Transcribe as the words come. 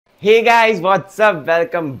Hey guys, what's up?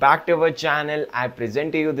 Welcome back to our channel. I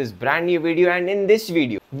present to you this brand new video, and in this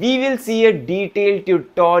video we will see a detailed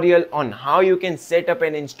tutorial on how you can set up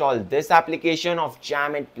and install this application of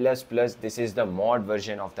Chamet++. This is the mod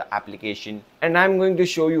version of the application, and I'm going to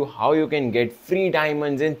show you how you can get free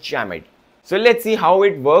diamonds in Chamet. So let's see how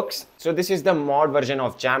it works. So this is the mod version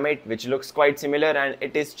of Chamet, which looks quite similar, and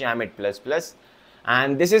it is Chamet++.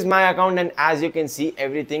 And this is my account, and as you can see,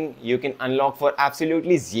 everything you can unlock for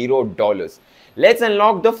absolutely $0. Let's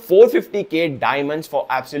unlock the 450k diamonds for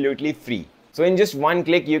absolutely free. So in just one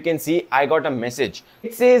click you can see I got a message.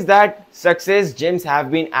 It says that success gems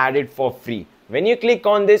have been added for free. When you click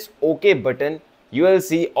on this OK button, you will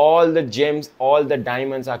see all the gems, all the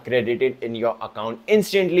diamonds are credited in your account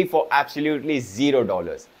instantly for absolutely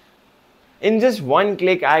 $0. In just one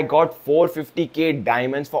click, I got 450k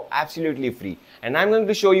diamonds for absolutely free. And I'm going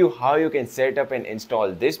to show you how you can set up and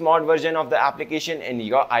install this mod version of the application in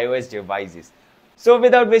your iOS devices. So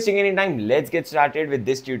without wasting any time, let's get started with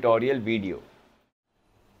this tutorial video.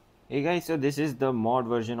 Hey guys, so this is the mod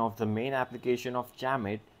version of the main application of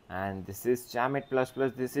Chamet, and this is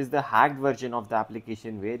Chamet++. This is the hacked version of the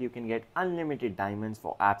application where you can get unlimited diamonds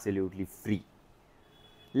for absolutely free.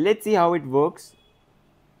 Let's see how it works.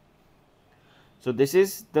 So this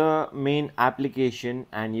is the main application,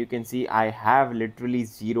 and you can see I have literally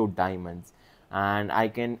 0 diamonds, and I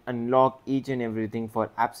can unlock each and everything for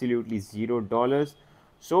absolutely $0.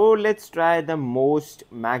 So let's try the most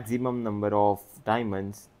maximum number of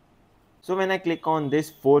diamonds. So when I click on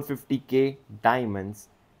this 450k diamonds,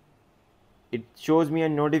 it shows me a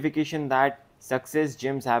notification that success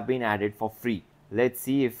gems have been added for free. Let's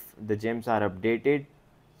see if the gems are updated.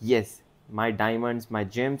 Yes, my diamonds, my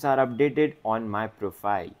gems are updated on my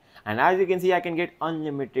profile, and as you can see I can get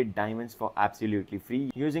unlimited diamonds for absolutely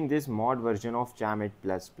free using this mod version of Chamet++.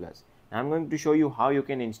 I'm going to show you how you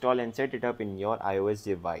can install and set it up in your iOS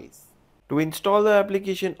device. To install the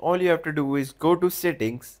application, all you have to do is go to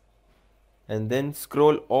settings and then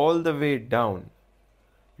scroll all the way down.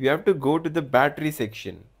 You have to go to the battery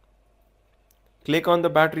section. Click on the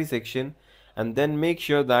battery section and then make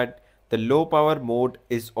sure that the low power mode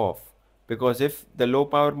is off, because if the low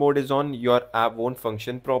power mode is on, your app won't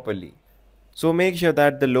function properly. So make sure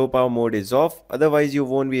that the low power mode is off, otherwise you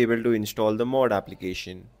won't be able to install the mod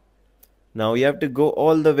application. Now you have to go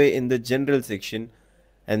all the way in the general section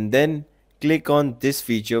and then click on this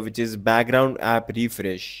feature, which is background app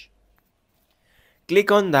refresh.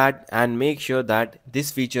 Click on that and make sure that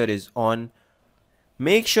this feature is on.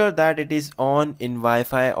 Make sure that it is on in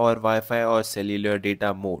Wi-Fi or cellular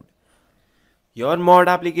data mode. Your mod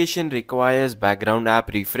application requires background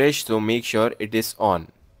app refresh, so make sure it is on.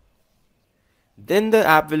 Then the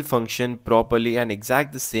app will function properly and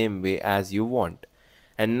exact the same way as you want.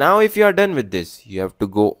 And now if you are done with this, you have to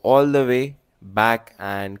go all the way back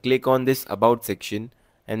and click on this about section,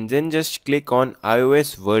 and then just click on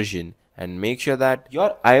iOS version and make sure that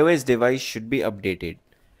your iOS device should be updated.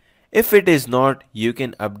 If it is not, you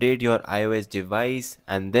can update your iOS device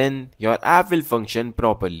and then your app will function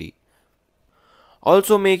properly.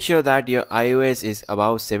 Also make sure that your iOS is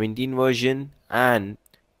above 17 version and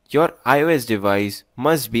your iOS device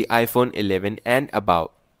must be iPhone 11 and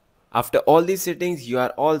above. After all these settings, you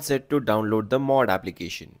are all set to download the mod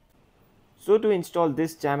application. So to install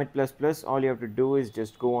this Chamet++, all you have to do is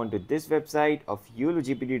just go on to this website of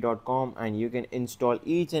youlogpt.com and you can install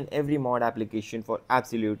each and every mod application for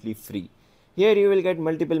absolutely free. Here you will get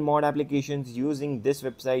multiple mod applications. Using this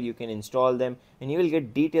website you can install them and you will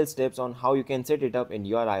get detailed steps on how you can set it up in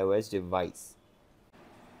your iOS device.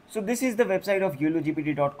 So this is the website of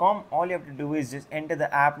youlogpt.com. All you have to do is just enter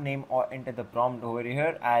the app name or enter the prompt over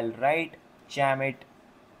here. I'll write Chamet++.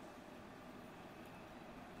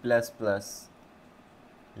 Let's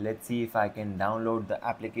see if I can download the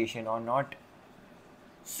application or not.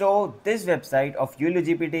 So this website of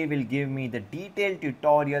youlogpt will give me the detailed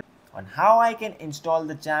tutorial on how I can install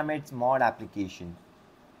the Chamet's mod application.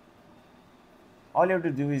 All you have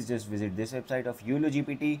to do is just visit this website of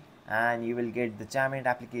youlogpt and you will get the Chamet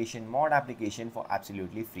application mod application for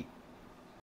absolutely free.